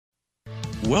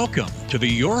Welcome to the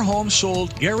Your Home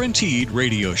Sold Guaranteed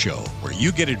radio show, where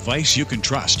you get advice you can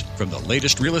trust, from the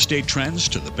latest real estate trends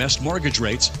to the best mortgage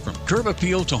rates, from curb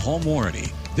appeal to home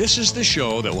warranty. This is the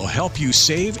show that will help you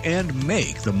save and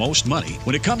make the most money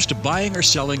when it comes to buying or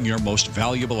selling your most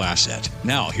valuable asset.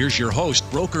 Now, here's your host,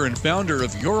 broker and founder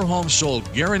of Your Home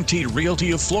Sold Guaranteed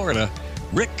Realty of Florida,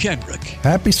 Rick Kendrick.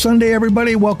 Happy Sunday,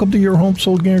 everybody. Welcome to Your Home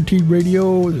Sold Guaranteed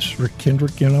Radio. This is Rick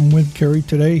Kendrick, and I'm with Carrie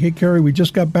today. Hey, Carrie, we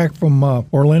just got back from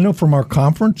Orlando from our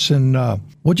conference, and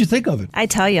what'd you think of it? I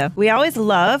tell you, we always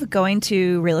love going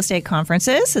to real estate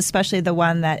conferences, especially the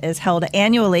one that is held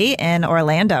annually in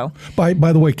Orlando. By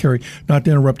the way, Carrie, not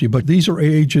to interrupt you, but these are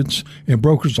agents and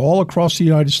brokers all across the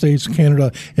United States,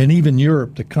 Canada, and even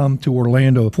Europe that come to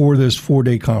Orlando for this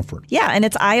 4-day conference. Yeah, and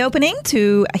it's eye-opening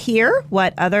to hear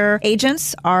what other agents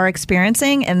are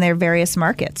experiencing in their various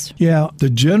markets. Yeah, the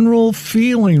general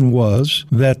feeling was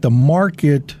that the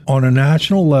market on a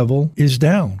national level is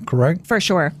down, correct? For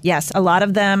sure, yes. A lot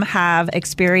of them have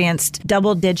experienced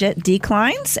double-digit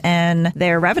declines in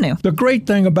their revenue. The great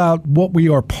thing about what we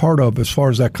are part of as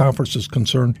far as that conference is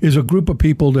concerned is a group of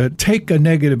people that take a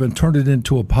negative and turn it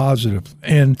into a positive.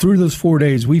 And through those 4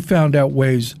 days, we found out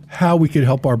ways how we could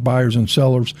help our buyers and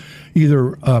sellers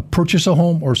either purchase a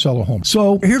home or sell a home.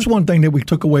 So here's one thing that we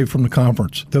took away from the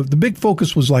conference. The big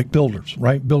focus was like builders,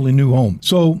 right? Building new homes.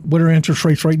 So what are interest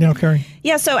rates right now, Carrie?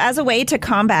 Yeah, so as a way to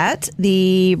combat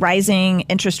the rising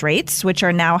interest rates, which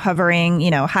are now hovering,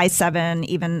 high 7,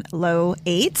 even low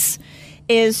 8s,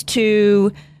 is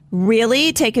to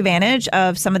really take advantage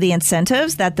of some of the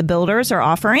incentives that the builders are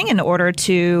offering in order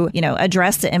to,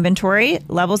 address the inventory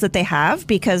levels that they have,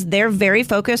 because they're very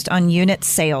focused on unit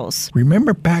sales.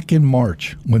 Remember back in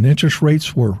March when interest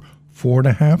rates were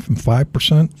 4.5% and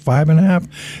 5%, 5.5%,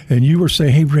 and you were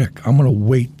saying, hey, Rick, I'm going to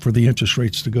wait for the interest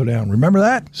rates to go down. Remember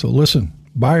that? So listen,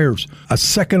 buyers, a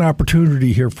second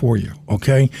opportunity here for you,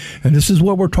 okay? And this is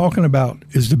what we're talking about,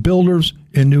 is the builders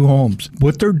in new homes.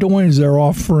 What they're doing is they're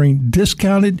offering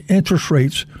discounted interest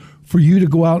rates for you to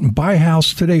go out and buy a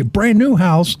house today, a brand new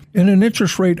house, and an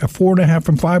interest rate of 4.5%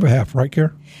 and 5.5%, right,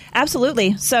 Kara?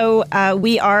 Absolutely. So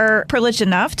we are privileged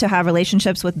enough to have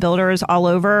relationships with builders all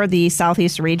over the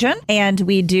Southeast region, and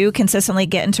we do consistently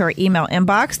get into our email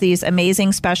inbox these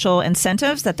amazing special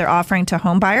incentives that they're offering to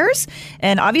home buyers.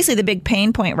 And obviously the big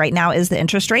pain point right now is the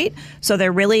interest rate. So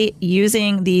they're really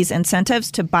using these incentives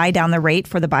to buy down the rate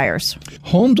for the buyers.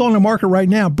 Homes on the market right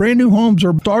now, brand new homes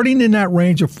are starting in that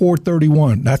range of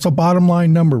 $431. That's a bottom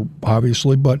line number,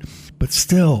 obviously, but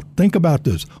still, think about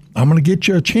this. I'm going to get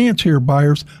you a chance here,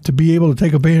 buyers, to be able to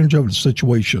take advantage of the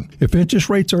situation. If interest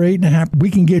rates are 8.5%, we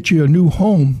can get you a new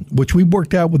home, which we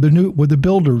worked out with the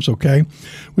builders, okay?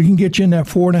 We can get you in that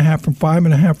 4.5% and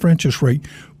 5.5% interest rate.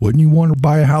 Wouldn't you want to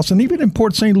buy a house? And even in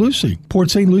Port St. Lucie.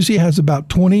 Port St. Lucie has about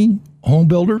 20 home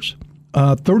builders.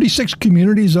 36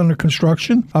 communities under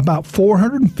construction, about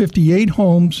 458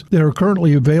 homes that are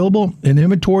currently available in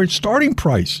inventory. Starting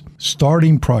price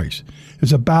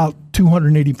is about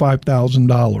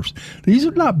 $285,000. These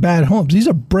are not bad homes. These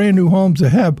are brand new homes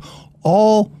that have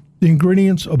all the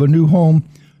ingredients of a new home,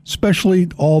 especially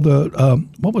all the,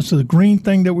 what was the green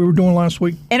thing that we were doing last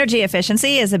week? Energy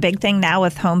efficiency is a big thing now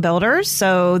with home builders.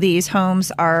 So these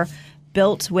homes are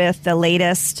built with the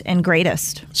latest and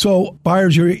greatest. So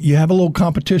buyers, you have a little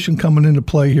competition coming into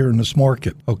play here in this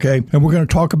market, okay? And we're going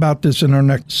to talk about this in our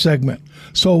next segment.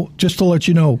 So just to let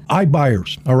you know,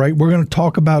 iBuyers, all right? We're going to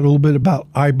talk about a little bit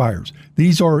about iBuyers.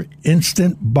 These are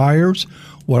instant buyers,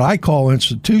 what I call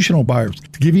institutional buyers.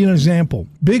 To give you an example,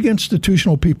 big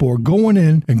institutional people are going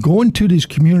in and going to these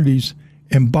communities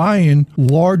and buying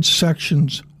large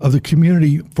sections of the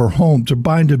community for homes. They're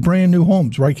buying the brand new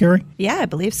homes, right, Carrie? Yeah, I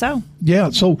believe so.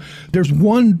 Yeah, so there's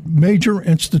one major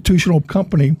institutional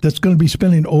company that's going to be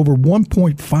spending over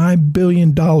 $1.5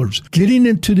 billion getting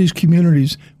into these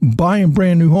communities, buying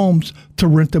brand new homes to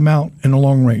rent them out in the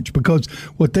long range. Because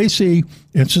what they see,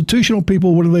 institutional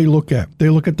people, what do they look at? They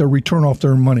look at their return off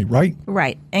their money, right?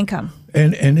 Right, income.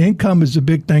 And income is a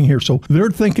big thing here. So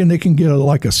they're thinking they can get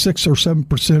like a 6 or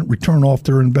 7% return off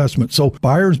their investment. So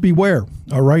buyers beware,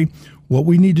 all right? What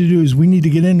we need to do is we need to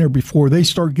get in there before they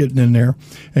start getting in there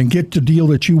and get the deal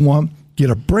that you want. Get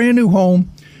a brand new home,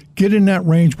 get in that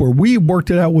range where we worked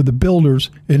it out with the builders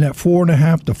in that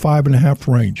 4.5 to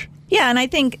 5.5 range. Yeah, and I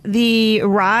think the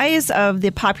rise of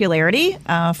the popularity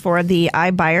for the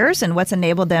iBuyers and what's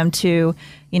enabled them to,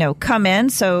 come in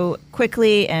so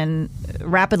quickly and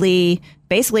rapidly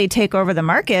basically take over the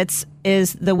markets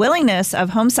is the willingness of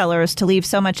home sellers to leave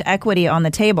so much equity on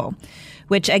the table,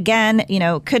 which again,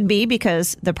 could be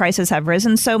because the prices have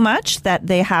risen so much that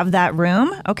they have that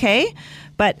room, okay?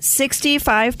 but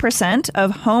 65%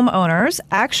 of homeowners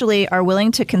actually are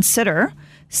willing to consider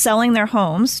selling their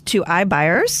homes to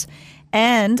iBuyers.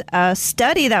 And a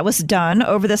study that was done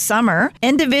over the summer,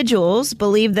 individuals,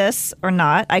 believe this or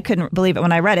not, I couldn't believe it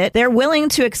when I read it, they're willing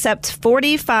to accept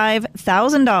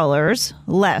 $45,000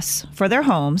 less for their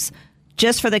homes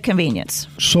just for the convenience.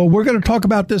 So we're going to talk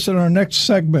about this in our next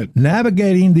segment,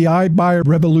 navigating the iBuyer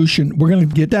revolution. We're going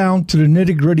to get down to the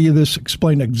nitty-gritty of this,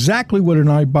 explain exactly what an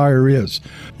iBuyer is.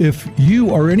 If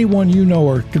you or anyone you know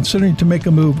are considering to make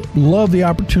a move, love the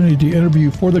opportunity to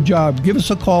interview for the job, give us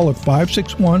a call at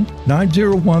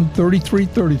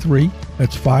 561-901-3333.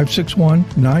 That's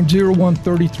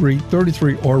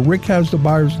 561-901-3333 or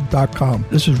rickhasthebuyers.com.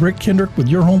 This is Rick Kendrick with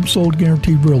Your Home Sold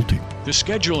Guaranteed Realty. To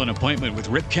schedule an appointment with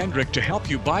Rick Kendrick to help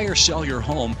you buy or sell your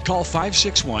home, call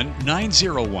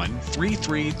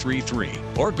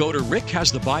 561-901-3333 or go to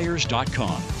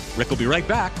rickhasthebuyers.com. Rick will be right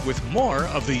back with more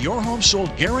of the Your Home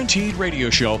Sold Guaranteed radio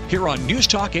show here on News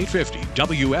Talk 850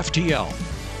 WFTL.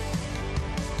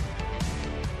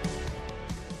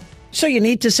 So you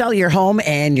need to sell your home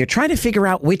and you're trying to figure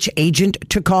out which agent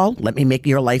to call? Let me make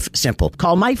your life simple.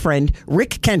 Call my friend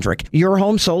Rick Kendrick, Your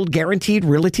Home Sold Guaranteed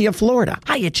Realty of Florida.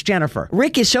 Hi, it's Jennifer.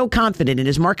 Rick is so confident in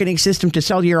his marketing system to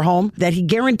sell your home that he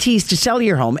guarantees to sell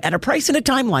your home at a price and a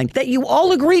timeline that you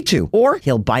all agree to, or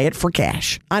he'll buy it for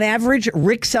cash. On average,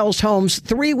 Rick sells homes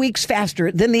 3 weeks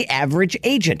faster than the average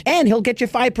agent, and he'll get you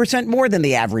 5% more than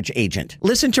the average agent.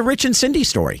 Listen to Rich and Cindy's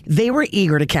story. They were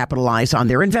eager to capitalize on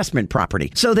their investment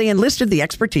property, so they enlisted the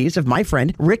expertise of my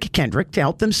friend Rick Kendrick to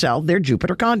help them sell their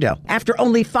Jupiter condo. After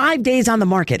only 5 days on the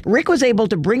market, Rick was able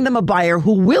to bring them a buyer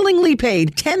who willingly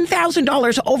paid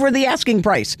 $10,000 over the asking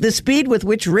price. The speed with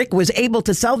which Rick was able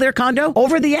to sell their condo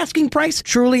over the asking price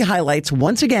truly highlights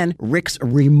once again Rick's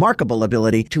remarkable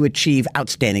ability to achieve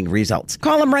outstanding results.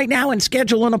 Call him right now and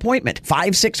schedule an appointment.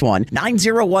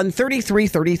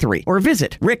 561-901-3333 or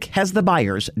visit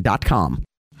rickhasthebuyers.com.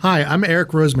 Hi, I'm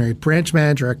Eric Rosemary, branch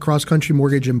manager at Cross Country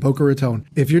Mortgage in Boca Raton.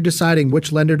 If you're deciding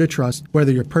which lender to trust,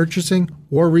 whether you're purchasing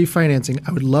or refinancing,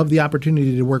 I would love the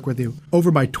opportunity to work with you.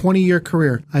 Over my 20-year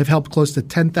career, I've helped close to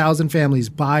 10,000 families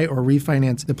buy or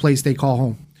refinance the place they call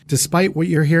home. Despite what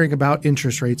you're hearing about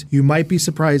interest rates, you might be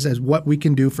surprised at what we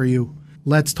can do for you.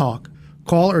 Let's talk.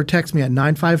 Call or text me at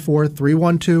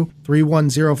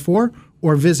 954-312-3104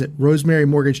 or visit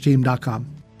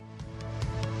rosemarymortgageteam.com.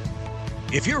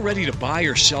 If you're ready to buy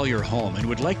or sell your home and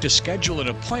would like to schedule an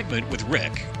appointment with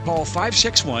Rick, call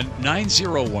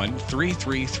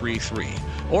 561-901-3333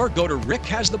 or go to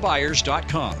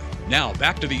rickhasthebuyers.com. Now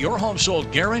back to the Your Home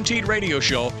Sold Guaranteed radio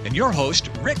show and your host,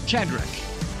 Rick Kendrick.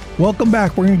 Welcome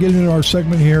back. We're going to get into our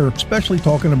segment here, especially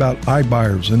talking about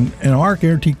iBuyers and our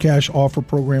guaranteed cash offer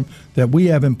program that we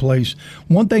have in place.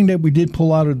 One thing that we did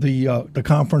pull out of the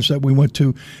conference that we went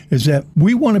to is that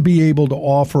we want to be able to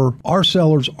offer our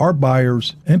sellers, our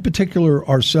buyers, in particular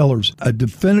our sellers, a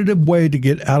definitive way to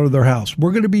get out of their house.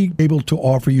 We're going to be able to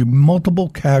offer you multiple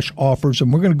cash offers,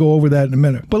 and we're going to go over that in a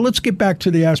minute. But let's get back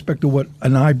to the aspect of what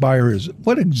an iBuyer is.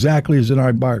 What exactly is an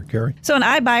iBuyer, Carrie? So an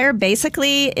iBuyer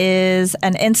basically is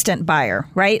an instant buyer,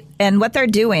 right? And what they're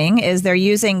doing is they're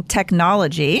using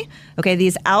technology, okay,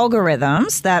 these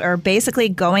algorithms that are basically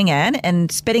going in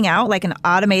and spitting out like an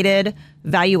automated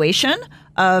valuation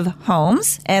of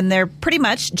homes, and they're pretty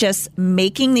much just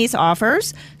making these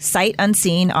offers sight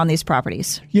unseen on these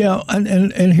properties. Yeah,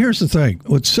 and here's the thing.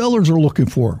 What sellers are looking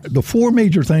for, the four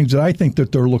major things that I think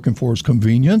that they're looking for is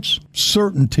convenience,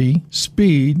 certainty,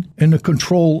 speed, and the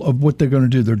control of what they're going to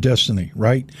do, their destiny,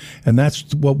 right? And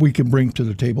that's what we can bring to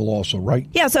the table also, right?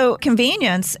 Yeah, so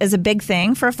convenience is a big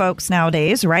thing for folks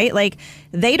nowadays, right? Like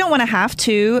they don't want to have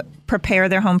to prepare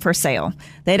their home for sale.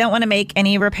 They don't want to make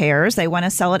any repairs. They want to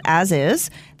sell it as is.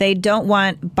 They don't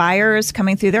want buyers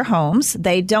coming through their homes.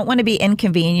 They don't want to be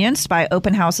inconvenienced by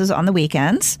open houses on the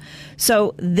weekends.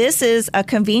 So this is a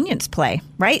convenience play,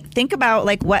 right? Think about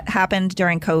like what happened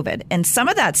during COVID. And some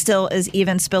of that still is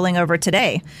even spilling over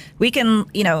today. We can,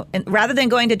 rather than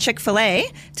going to Chick-fil-A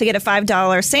to get a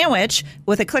 $5 sandwich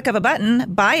with a click of a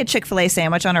button, buy a Chick-fil-A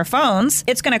sandwich on our phones.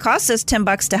 It's going to cost us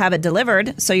 $10 to have it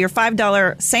delivered. So your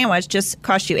 $5 sandwich just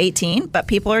cost you $18, but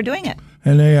people are doing it.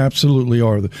 And they absolutely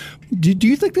are. Do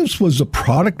you think this was a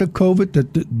product of COVID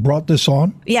that brought this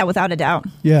on? Yeah, without a doubt.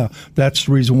 Yeah, that's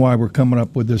the reason why we're coming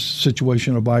up with this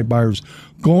situation of iBuyers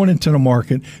going into the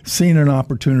market, seeing an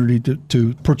opportunity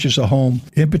to purchase a home.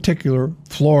 In particular,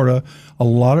 Florida, a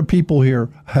lot of people here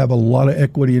have a lot of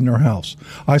equity in their house.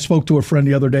 I spoke to a friend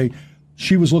the other day.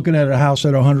 She was looking at a house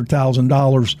at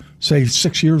 $100,000, say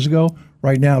 6 years ago.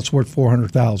 Right now, it's worth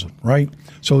 $400,000, right?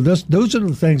 So those are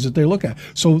the things that they look at.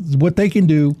 So what they can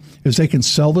do is they can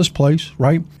sell this place,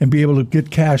 right, and be able to get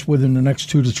cash within the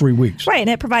next 2 to 3 weeks. Right, and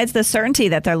it provides the certainty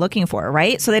that they're looking for,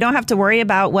 right? So they don't have to worry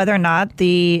about whether or not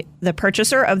the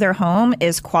purchaser of their home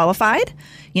is qualified.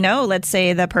 Let's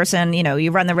say the person,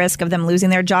 you run the risk of them losing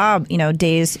their job,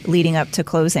 days leading up to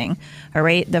closing. All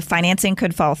right, the financing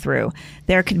could fall through.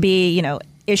 There could be,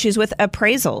 issues with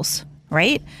appraisals.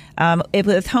 Right?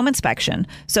 With home inspection.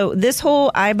 So this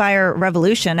whole iBuyer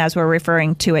revolution, as we're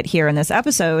referring to it here in this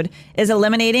episode, is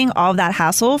eliminating all of that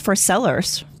hassle for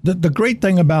sellers. The great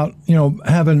thing about,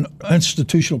 having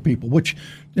institutional people, which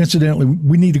incidentally,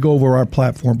 we need to go over our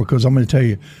platform because I'm going to tell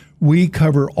you, we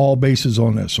cover all bases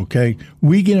on this, okay?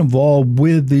 We get involved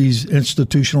with these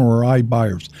institutional or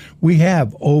iBuyers. We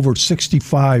have over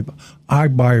 65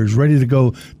 iBuyers ready to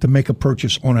go to make a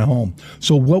purchase on a home.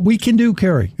 So what we can do,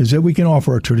 Carrie, is that we can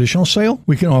offer a traditional sale.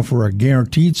 We can offer a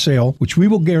guaranteed sale, which we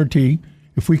will guarantee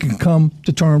if we can come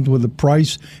to terms with the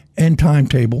price and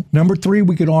timetable. Number 3,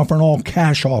 we can offer an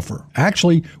all-cash offer.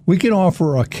 Actually, we can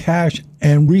offer a cash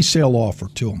and resale offer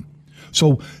to them.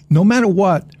 So no matter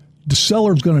what, the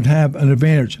seller's going to have an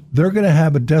advantage. They're going to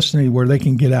have a destiny where they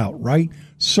can get out, right?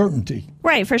 Certainty.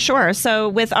 Right, for sure. So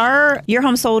with our Your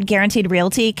Home Sold Guaranteed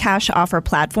Realty cash offer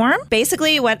platform,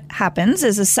 basically what happens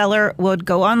is a seller would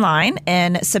go online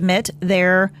and submit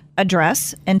their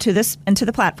address into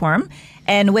the platform.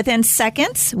 And within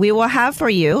seconds, we will have for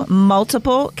you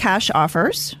multiple cash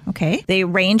offers. Okay. They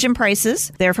range in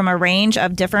prices. They're from a range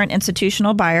of different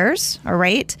institutional buyers. All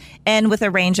right. And with a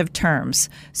range of terms.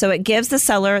 So it gives the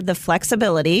seller the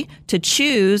flexibility to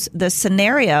choose the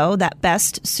scenario that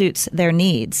best suits their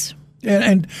needs.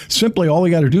 And simply all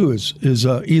you got to do is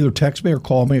either text me or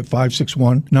call me at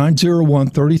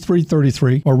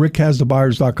 561-901-3333 or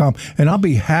rickhasthebuyers.com. And I'll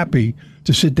be happy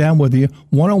to sit down with you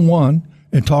one-on-one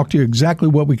and talk to you exactly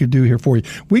what we could do here for you.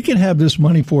 We can have this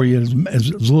money for you as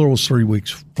little as 3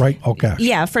 weeks, right? All cash.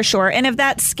 Yeah, for sure. And if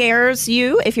that scares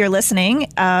you, if you're listening,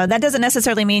 that doesn't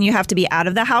necessarily mean you have to be out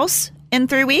of the house in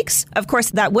 3 weeks. Of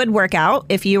course, that would work out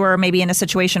if you were maybe in a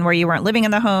situation where you weren't living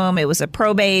in the home, it was a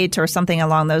probate or something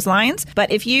along those lines.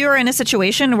 But if you are in a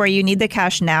situation where you need the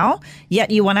cash now,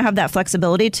 yet you want to have that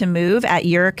flexibility to move at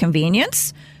your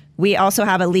convenience, we also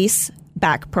have a lease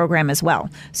back program as well.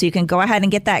 So you can go ahead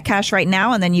and get that cash right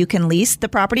now, and then you can lease the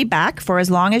property back for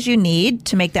as long as you need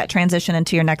to make that transition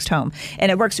into your next home. And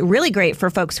it works really great for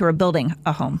folks who are building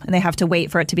a home and they have to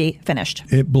wait for it to be finished.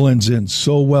 It blends in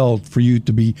so well for you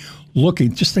to be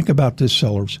looking. Just think about this,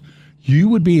 sellers. You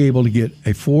would be able to get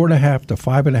a 4.5% to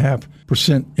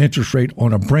 5.5% interest rate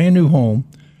on a brand new home.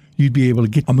 You'd be able to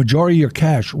get a majority of your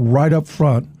cash right up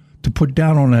front to put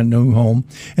down on that new home,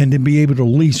 and then be able to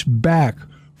lease back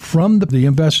from the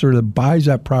investor that buys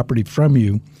that property from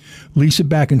you, lease it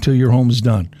back until your home is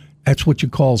done. That's what you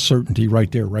call certainty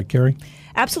right there, right, Carrie?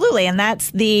 Absolutely. And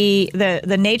that's the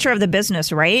nature of the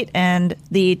business, right? And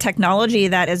the technology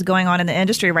that is going on in the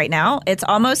industry right now. It's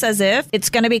almost as if it's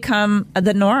going to become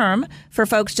the norm for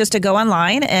folks just to go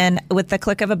online and with the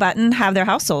click of a button, have their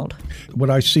house sold. What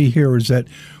I see here is that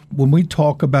when we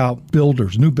talk about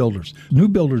builders, new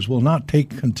builders will not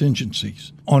take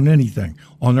contingencies on anything,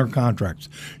 on their contracts.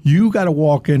 You got to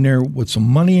walk in there with some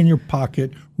money in your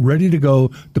pocket, ready to go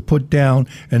to put down,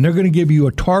 and they're going to give you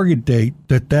a target date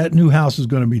that new house is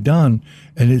going to be done,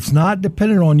 and it's not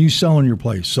dependent on you selling your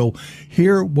place. So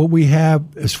here, what we have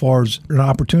as far as an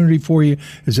opportunity for you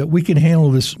is that we can handle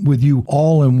this with you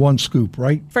all in one scoop,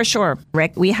 right? For sure,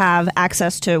 Rick. We have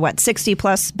access to, 60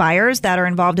 plus buyers that are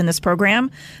involved in this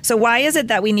program. So why is it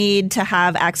that we need to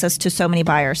have access to so many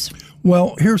buyers?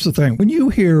 Well, here's the thing. When you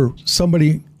hear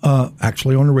somebody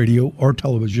actually on the radio or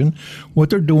television, what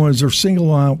they're doing is they're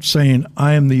singling out saying,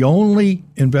 I am the only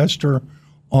investor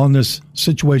on this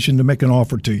situation to make an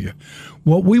offer to you.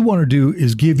 What we want to do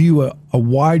is give you a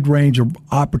wide range of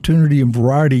opportunity and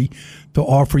variety to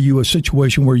offer you a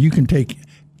situation where you can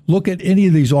look at any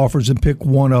of these offers and pick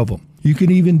one of them. You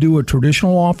can even do a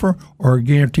traditional offer or a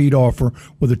guaranteed offer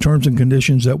with the terms and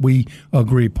conditions that we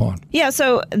agree upon. Yeah,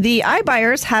 so the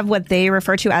iBuyers have what they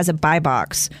refer to as a buy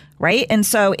box, right? And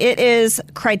so it is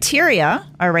criteria,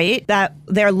 all right, that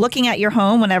they're looking at your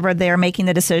home whenever they're making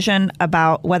the decision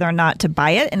about whether or not to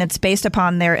buy it. And it's based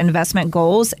upon their investment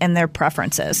goals and their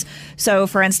preferences. So,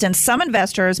 for instance, some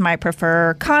investors might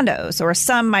prefer condos, or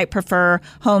some might prefer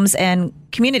homes and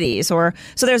communities, so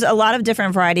there's a lot of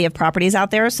different variety of properties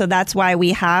out there. So that's why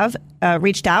we have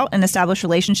reached out and established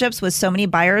relationships with so many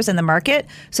buyers in the market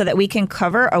so that we can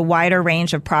cover a wider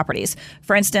range of properties.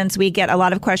 For instance, we get a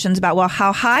lot of questions about, well,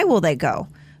 how high will they go,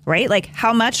 right? Like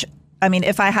how much,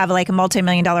 if I have like a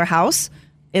multi-million-dollar house,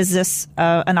 is this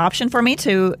an option for me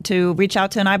to reach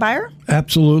out to an iBuyer?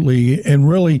 Absolutely. And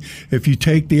really, if you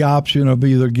take the option of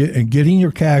either getting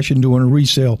your cash and doing a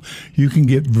resale, you can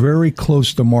get very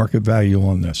close to market value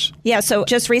on this. Yeah, so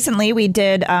just recently we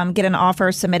did get an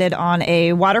offer submitted on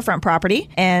a waterfront property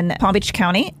in Palm Beach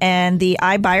County, and the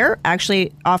iBuyer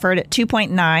actually offered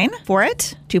 $2.9 for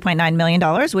it, $2.9 million,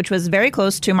 which was very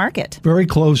close to market. Very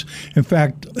close. In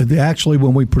fact, actually,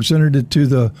 when we presented it to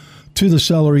the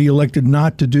seller, he elected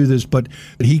not to do this, but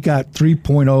he got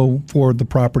 3.0 for the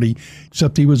property,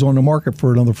 except he was on the market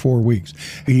for another 4 weeks.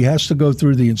 He has to go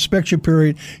through the inspection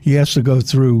period. He has to go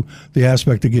through the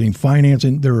aspect of getting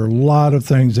financing. There are a lot of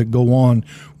things that go on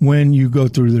when you go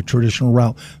through the traditional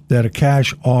route that a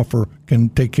cash offer can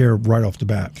take care of right off the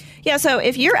bat. Yeah, so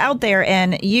if you're out there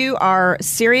and you are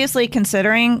seriously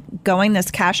considering going this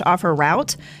cash offer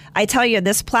route, I tell you,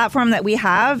 this platform that we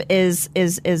have is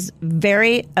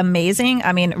very amazing.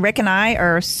 I mean, Rick and I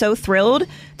are so thrilled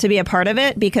to be a part of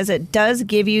it because it does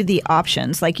give you the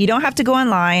options. Like, you don't have to go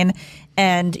online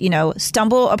and,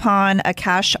 stumble upon a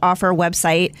cash offer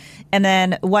website and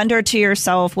then wonder to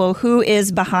yourself, well, who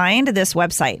is behind this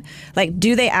website? Like,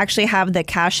 do they actually have the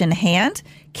cash in hand?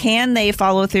 Can they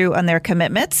follow through on their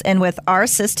commitments? And with our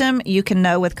system, you can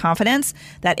know with confidence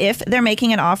that if they're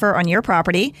making an offer on your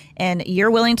property and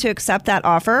you're willing to accept that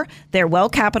offer, they're well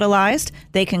capitalized,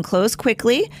 they can close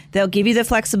quickly, they'll give you the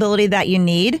flexibility that you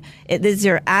need. These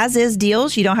are as-is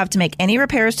deals. You don't have to make any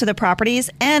repairs to the properties,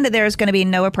 and there's going to be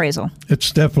no appraisal.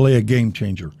 It's definitely a game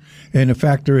changer. And the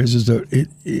factor is that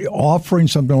offering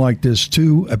something like this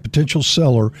to a potential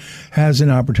seller has an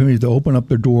opportunity to open up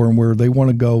their door, and where they want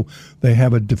to go, they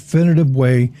have a definitive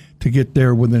way to get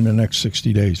there within the next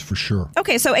 60 days for sure.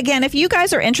 Okay, so again, if you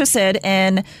guys are interested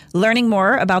in learning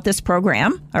more about this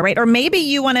program, all right, or maybe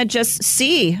you want to just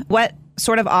see what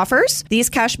sort of offers these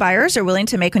cash buyers are willing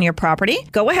to make on your property,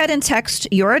 go ahead and text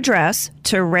your address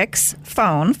to Rick's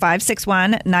phone,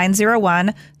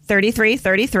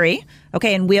 561-901-3333.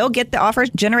 Okay, and we'll get the offers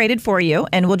generated for you,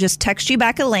 and we'll just text you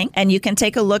back a link, and you can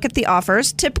take a look at the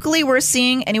offers. Typically, we're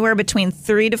seeing anywhere between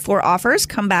 3 to 4 offers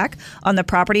come back on the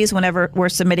properties whenever we're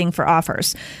submitting for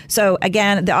offers. So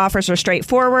again, the offers are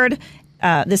straightforward.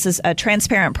 This is a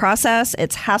transparent process.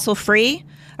 It's hassle-free.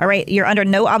 All right, you're under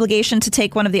no obligation to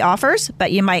take one of the offers,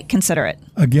 but you might consider it.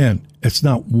 Again, it's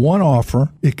not one offer.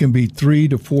 It can be 3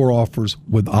 to 4 offers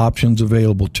with options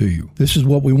available to you. This is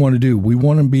what we want to do. We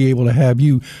want to be able to have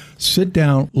you sit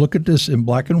down, look at this in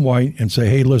black and white, and say,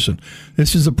 hey, listen,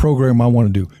 this is a program I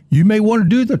want to do. You may want to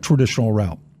do the traditional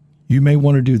route. You may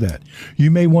want to do that.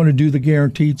 You may want to do the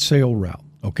guaranteed sale route,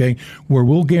 okay, where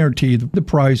we'll guarantee the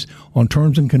price on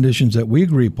terms and conditions that we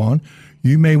agree upon.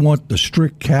 You may want the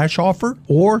strict cash offer,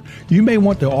 or you may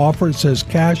want the offer that says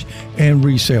cash and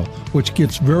resale, which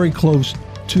gets very close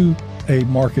to a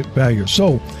market value.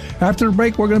 So after the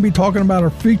break, we're going to be talking about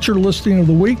our feature listing of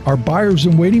the week, our buyers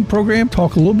in waiting program,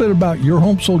 talk a little bit about your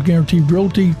home sold guaranteed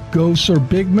realty Go Sir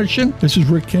Big mission. This is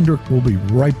Rick Kendrick. We'll be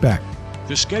right back.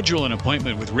 To schedule an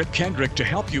appointment with Rick Kendrick to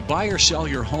help you buy or sell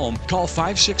your home, call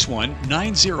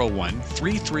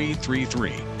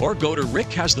 561-901-3333 or go to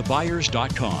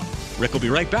rickhasthebuyers.com. Rick will be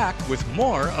right back with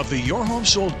more of the Your Home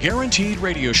Sold Guaranteed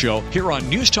radio show here on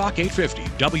News Talk 850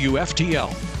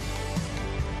 WFTL.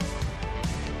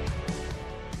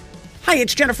 Hi,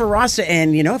 it's Jennifer Ross,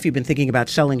 and if you've been thinking about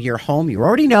selling your home, you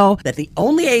already know that the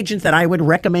only agent that I would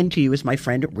recommend to you is my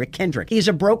friend Rick Kendrick. He's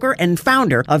a broker and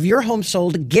founder of Your Home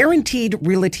Sold Guaranteed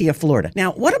Realty of Florida.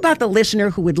 Now, what about the listener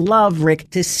who would love Rick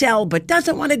to sell but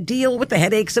doesn't want to deal with the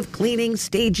headaches of cleaning,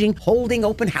 staging, holding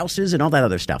open houses, and all that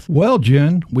other stuff? Well,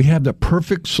 Jen, we have the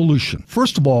perfect solution.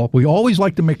 First of all, we always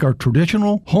like to make our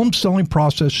traditional home selling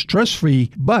process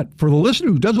stress-free, but for the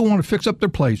listener who doesn't want to fix up their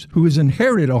place, who has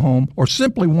inherited a home, or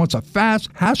simply wants a fast,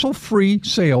 hassle-free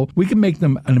sale, we can make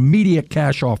them an immediate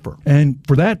cash offer. And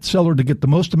for that seller to get the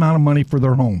most amount of money for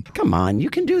their home. Come on, you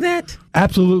can do that?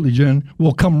 Absolutely, Jen.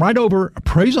 We'll come right over,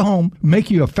 appraise a home, make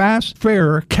you a fast,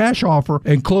 fair cash offer,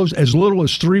 and close as little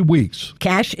as 3 weeks.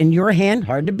 Cash in your hand,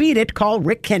 hard to beat it. Call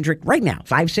Rick Kendrick right now,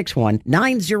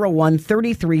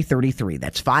 561-901-3333.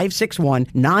 That's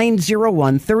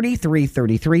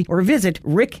 561-901-3333, or visit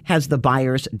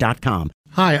rickhasthebuyers.com.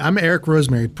 Hi, I'm Eric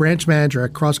Rosemary, branch manager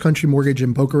at Cross Country Mortgage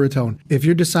in Boca Raton. If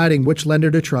you're deciding which lender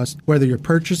to trust, whether you're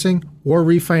purchasing or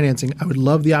refinancing, I would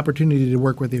love the opportunity to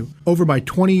work with you. Over my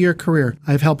 20-year career,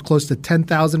 I've helped close to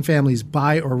 10,000 families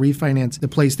buy or refinance the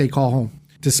place they call home.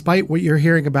 Despite what you're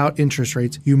hearing about interest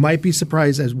rates, you might be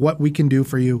surprised at what we can do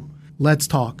for you. Let's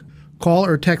talk. Call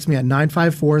or text me at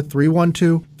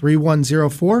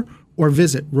 954-312-3104 or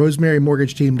visit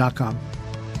rosemarymortgageteam.com.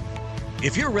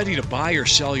 If you're ready to buy or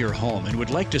sell your home and would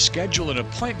like to schedule an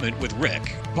appointment with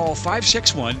Rick, call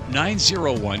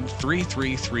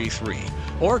 561-901-3333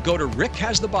 or go to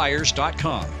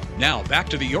rickhasthebuyers.com. Now back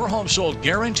to the Your Home Sold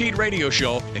Guaranteed radio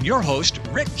show and your host,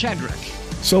 Rick Kendrick.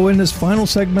 So in this final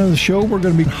segment of the show, we're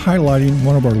going to be highlighting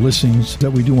one of our listings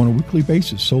that we do on a weekly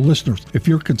basis. So listeners, if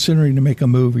you're considering to make a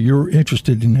move or you're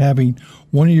interested in having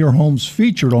one of your homes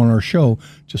featured on our show,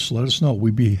 just let us know.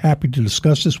 We'd be happy to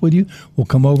discuss this with you. We'll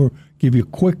come over, give you a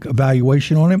quick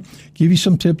evaluation on it, give you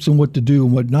some tips on what to do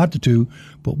and what not to do,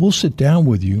 but we'll sit down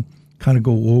with you, kind of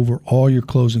go over all your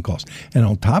closing costs. And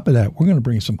on top of that, we're going to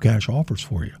bring some cash offers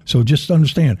for you. So just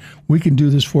understand, we can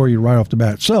do this for you right off the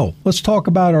bat. So let's talk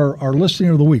about our listing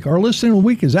of the week. Our listing of the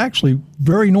week is actually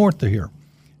very north of here.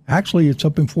 Actually, it's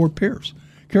up in Fort Pierce.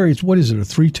 Carrie, what is it, a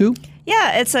 3-2?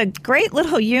 Yeah, it's a great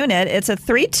little unit. It's a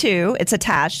 3-2. It's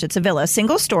attached. It's a villa,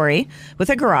 single story with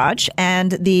a garage,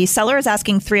 and the seller is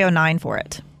asking $309 for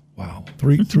it. Wow,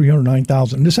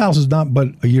 $309,000. This house is not but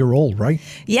a year old, right?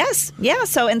 Yes, yeah.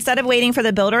 So instead of waiting for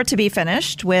the builder to be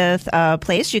finished with a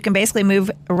place, you can basically move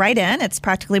right in. It's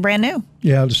practically brand new.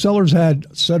 Yeah, the sellers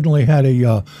suddenly had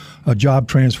a job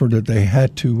transfer that they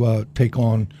had to take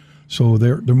on. So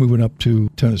they're moving up to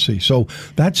Tennessee. So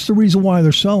that's the reason why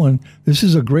they're selling. This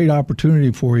is a great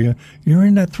opportunity for you. You're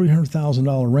in that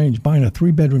 $300,000 range. Buying a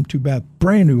 3-bedroom, 2-bath,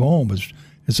 brand new home is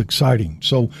exciting.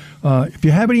 So if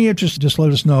you have any interest, just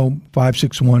let us know,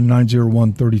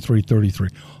 561-901-3333.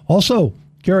 Also,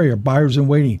 Gary, our buyers in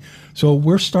waiting. So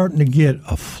we're starting to get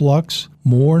a flux,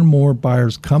 more and more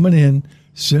buyers coming in,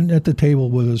 sitting at the table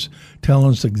with us,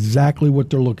 telling us exactly what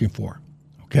they're looking for.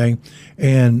 Okay.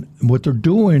 And what they're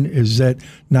doing is that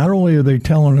not only are they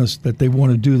telling us that they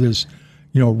want to do this,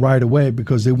 right away,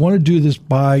 because they want to do this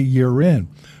by year end,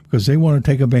 because they want to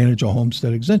take advantage of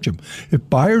homestead exemption. If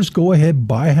buyers go ahead,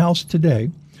 buy a house today,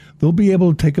 they'll be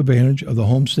able to take advantage of the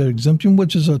homestead exemption,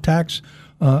 which is a tax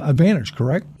advantage,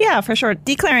 correct? Yeah, for sure.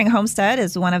 Declaring homestead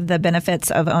is one of the benefits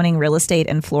of owning real estate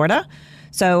in Florida.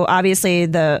 So obviously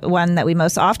the one that we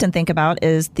most often think about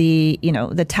is the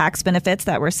tax benefits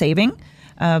that we're saving.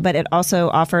 But it also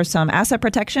offers some asset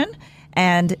protection,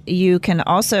 and you can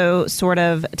also sort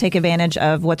of take advantage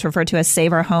of what's referred to as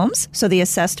saver homes. So the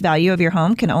assessed value of your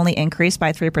home can only increase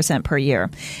by 3% per year.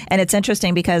 And it's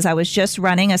interesting because I was just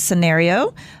running a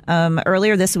scenario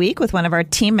earlier this week with one of our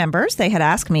team members. They had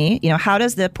asked me, how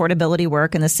does the portability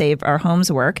work and the save our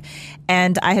homes work?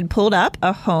 And I had pulled up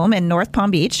a home in North Palm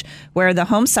Beach where the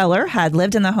home seller had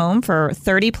lived in the home for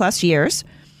 30 plus years.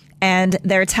 And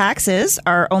their taxes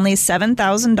are only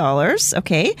 $7,000.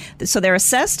 Okay, so their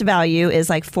assessed value is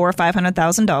like $400,000 or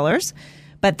 $500,000,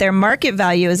 but their market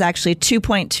value is actually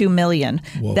 $2.2 million.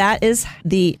 Whoa. That is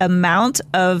the amount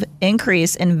of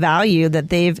increase in value that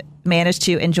they've managed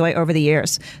to enjoy over the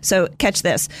years. So catch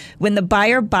this: when the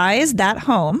buyer buys that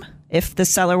home, if the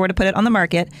seller were to put it on the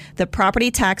market, the property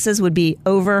taxes would be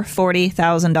over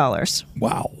 $40,000.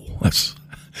 Wow, that's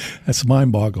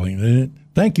mind-boggling, isn't it?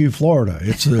 Thank you, Florida.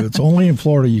 It's only in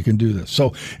Florida you can do this.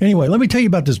 So anyway, let me tell you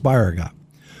about this buyer I got.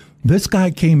 This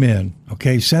guy came in,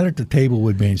 sat at the table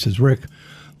with me and says, Rick,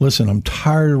 listen, I'm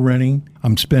tired of renting.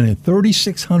 I'm spending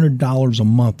 $3,600 a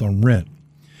month on rent.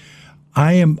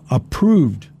 I am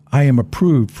approved for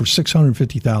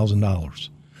 $650,000.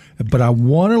 But I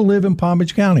want to live in Palm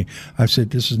Beach County. I said,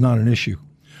 this is not an issue.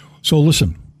 So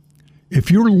listen, if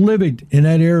you're living in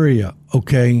that area,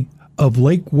 of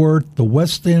Lake Worth, the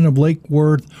west end of Lake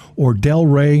Worth, or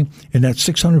Delray, in that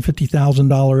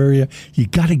 $650,000 area, you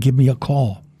got to give me a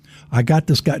call. I got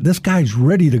this guy. This guy's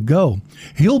ready to go.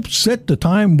 He'll set the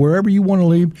time wherever you want to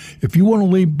leave. If you want to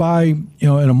leave by, in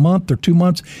a month or 2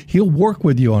 months, he'll work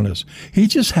with you on this. He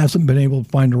just hasn't been able to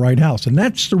find the right house. And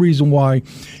that's the reason why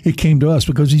he came to us,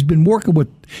 because he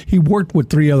worked with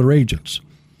 3 other agents,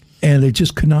 and they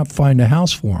just could not find a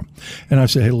house for him. And I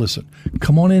said, hey, listen,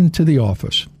 come on into the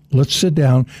office. Let's sit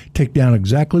down, take down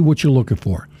exactly what you're looking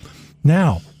for.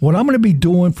 Now, what I'm going to be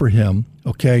doing for him,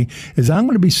 is I'm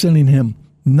going to be sending him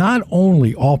not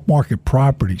only off-market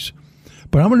properties,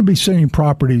 but I'm going to be sending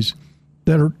properties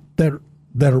that are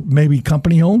maybe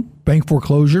company-owned, bank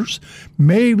foreclosures,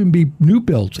 may even be new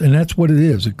builds, and that's what it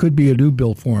is. It could be a new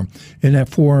build for him in that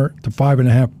 4 to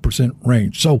 5.5%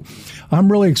 range. So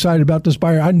I'm really excited about this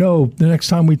buyer. I know the next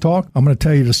time we talk, I'm going to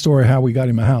tell you the story how we got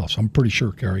him a house. I'm pretty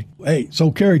sure, Carrie. Hey, so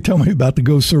Carrie, tell me about the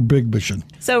Go Sir Big mission.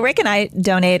 So Rick and I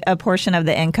donate a portion of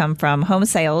the income from home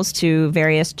sales to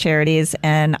various charities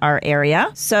in our area.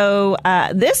 So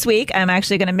this week, I'm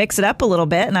actually going to mix it up a little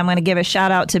bit, and I'm going to give a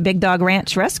shout out to Big Dog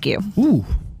Ranch Rescue. Ooh.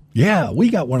 Yeah, we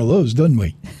got one of those, didn't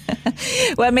we?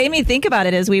 What made me think about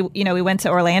it is we went to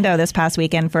Orlando this past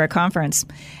weekend for a conference,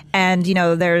 And,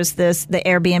 there's the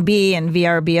Airbnb and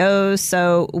VRBO.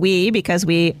 So because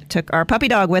we took our puppy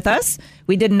dog with us,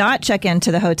 we did not check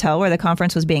into the hotel where the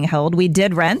conference was being held. We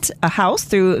did rent a house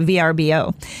through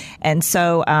VRBO. And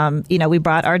so, we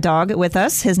brought our dog with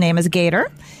us. His name is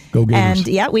Gator. Go Gators.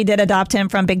 And we did adopt him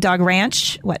from Big Dog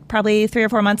Ranch, probably 3 or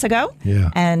 4 months ago. Yeah.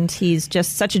 And he's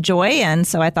just such a joy. And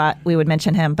so I thought we would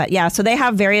mention him. But so they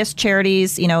have various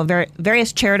charities,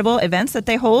 various charitable events that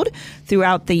they hold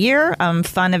throughout the year,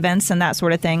 fun events and that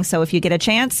sort of thing. So if you get a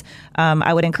chance,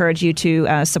 I would encourage you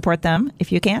to support them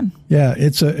if you can. Yeah,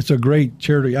 it's a great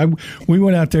charity. We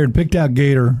went out there and picked out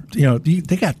Gator.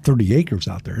 They got 30 acres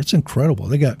out there. It's incredible.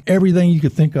 They got everything you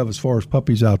could think of as far as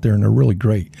puppies out there, and they're really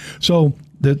great. So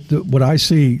what I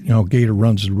see, Gator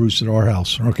runs the roost at our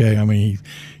house. Okay, I mean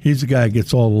he's the guy that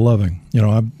gets all the loving.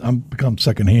 I'm become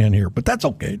secondhand here, but that's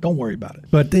okay. Don't worry about it.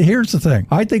 But here's the thing: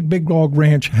 I think Big Dog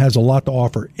Ranch has a lot to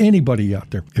offer anybody out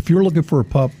there. If you're looking for a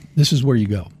pup, this is where you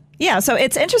go. Yeah, so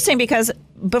it's interesting because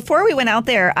before we went out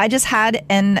there, I just had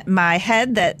in my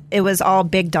head that it was all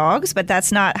big dogs, but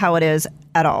that's not how it is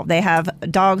at all. They have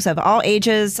dogs of all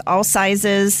ages, all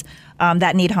sizes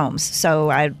that need homes. So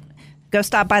I go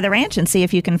stop by the ranch and see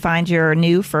if you can find your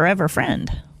new forever friend.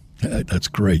 That's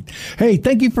great. Hey,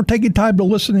 thank you for taking time to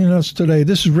listen to us today.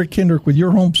 This is Rick Kendrick with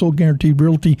Your Home Sold Guaranteed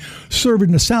Realty,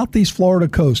 serving the Southeast Florida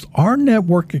coast. Our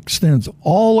network extends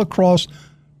all across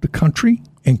the country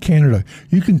and Canada.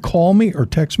 You can call me or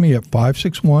text me at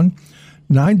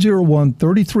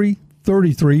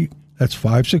 561-901-3333. That's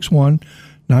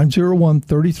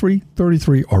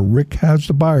 561-901-3333, or Rick Has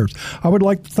the Buyers. I would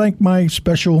like to thank my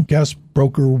special guest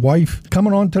broker wife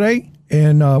coming on today,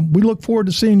 and we look forward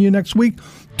to seeing you next week.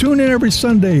 Tune in every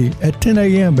Sunday at 10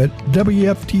 a.m. at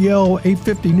WFTL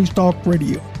 850 News Talk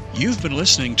Radio. You've been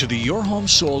listening to the Your Home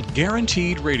Sold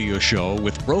Guaranteed radio show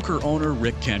with broker-owner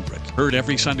Rick Kendrick. Heard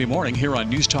every Sunday morning here on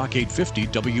News Talk 850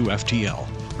 WFTL.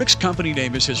 Rick's company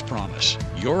name is his promise,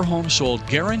 Your Home Sold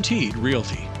Guaranteed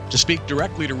Realty. To speak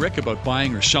directly to Rick about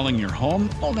buying or selling your home,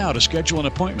 call now to schedule an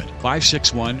appointment,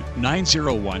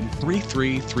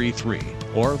 561-901-3333.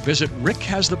 Or visit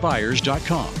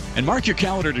rickhasthebuyers.com. And mark your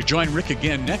calendar to join Rick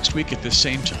again next week at this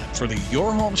same time for the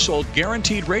Your Home Sold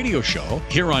Guaranteed radio show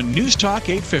here on News Talk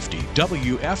 850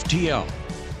 WFTL.